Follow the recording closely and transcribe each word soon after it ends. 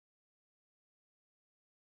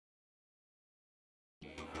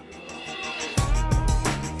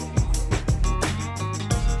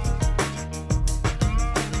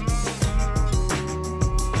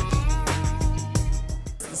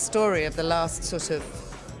story of the last sort of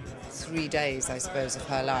 3 days, I suppose, of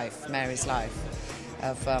her life, Mary's life,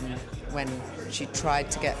 of when she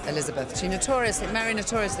tried to get Elizabeth. Mary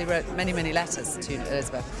notoriously wrote many, many letters to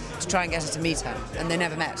Elizabeth to try and get her to meet her, and they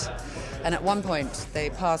never met. And at one point, they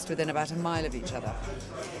passed within about a mile of each other.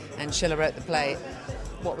 And Schiller wrote the play,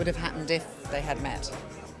 What Would Have Happened If They Had Met?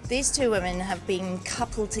 These two women have been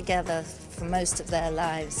coupled together for most of their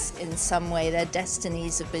lives in some way. Their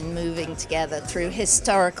destinies have been moving together through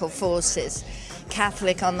historical forces.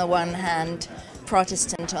 Catholic on the one hand,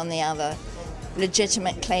 Protestant on the other.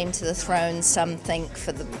 Legitimate claim to the throne, some think,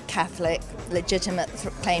 for the Catholic. Legitimate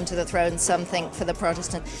claim to the throne, some think, for the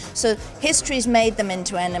Protestant. So history's made them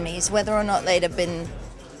into enemies, whether or not they'd have been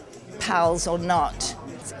pals or not.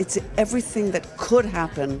 It's everything that could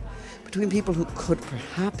happen between people who could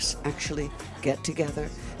perhaps actually get together,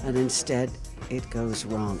 and instead it goes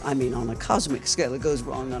wrong. I mean, on a cosmic scale, it goes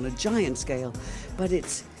wrong on a giant scale, but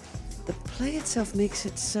the play itself makes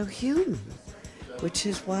it so human, which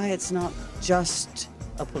is why it's not just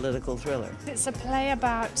a political thriller. It's a play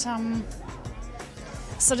about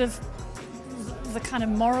sort of the kind of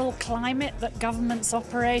moral climate that governments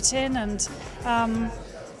operate in, and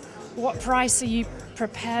what price are you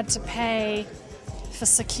prepared to pay for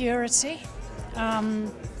security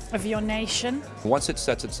of your nation. Once it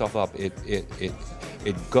sets itself up, it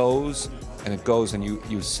goes and it goes, and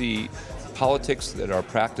you see politics that are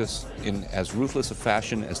practiced in as ruthless a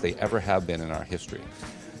fashion as they ever have been in our history.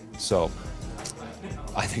 So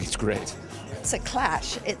I think it's great. It's a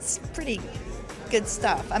clash. It's pretty good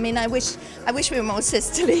stuff. I mean, I wish we were more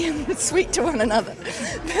sisterly and sweet to one another,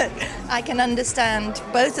 but I can understand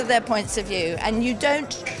both of their points of view, and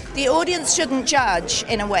the audience shouldn't judge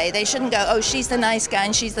in a way. They shouldn't go, oh, she's the nice guy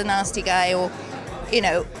and she's the nasty guy, or,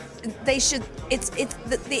 they should, it's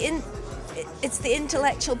the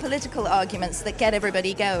intellectual political arguments that get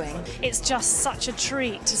everybody going. It's just such a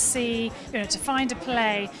treat to see, to find a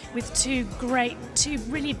play with two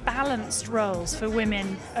really balanced roles for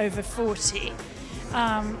women over 40.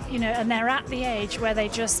 And they're at the age where they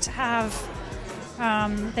just have,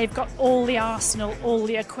 they've got all the arsenal, all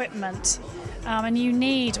the equipment. And you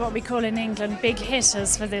need what we call in England big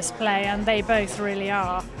hitters for this play, and they both really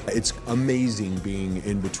are. It's amazing being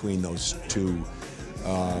in between those two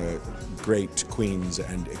great queens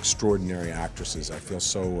and extraordinary actresses. I feel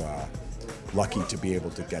so lucky to be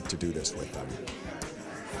able to get to do this with them.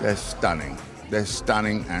 They're stunning. They're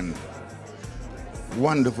stunning and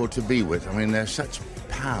wonderful to be with. I mean, they're such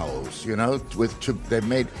pals,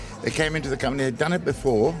 they came into the company, they'd done it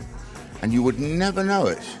before, and you would never know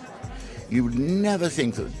it. You would never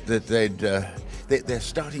think that they're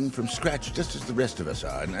starting from scratch, just as the rest of us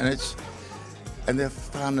are, and they're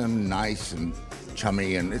fun and nice and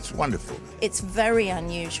chummy, and it's wonderful. It's very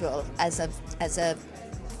unusual as a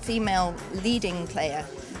female leading player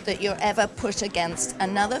that you're ever put against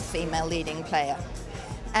another female leading player,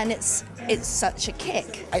 and it's such a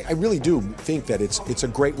kick. I really do think that it's a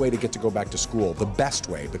great way to go back to school, the best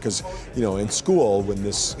way, because in school when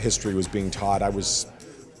this history was being taught, I was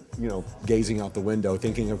gazing out the window,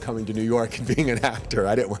 thinking of coming to New York and being an actor.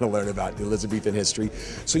 I didn't want to learn about Elizabethan history.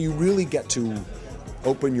 So you really get to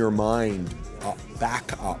open your mind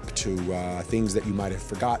back up to things that you might have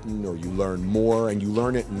forgotten, or you learn more, and you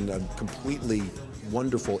learn it in a completely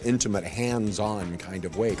wonderful, intimate, hands-on kind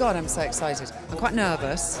of way. God, I'm so excited. I'm quite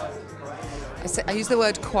nervous. I use the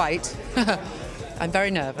word quite. I'm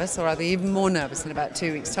very nervous, or I'll be even more nervous in about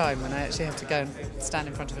 2 weeks' time when I actually have to go and stand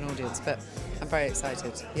in front of an audience. But I'm very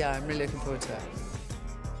excited. Yeah, I'm really looking forward to it.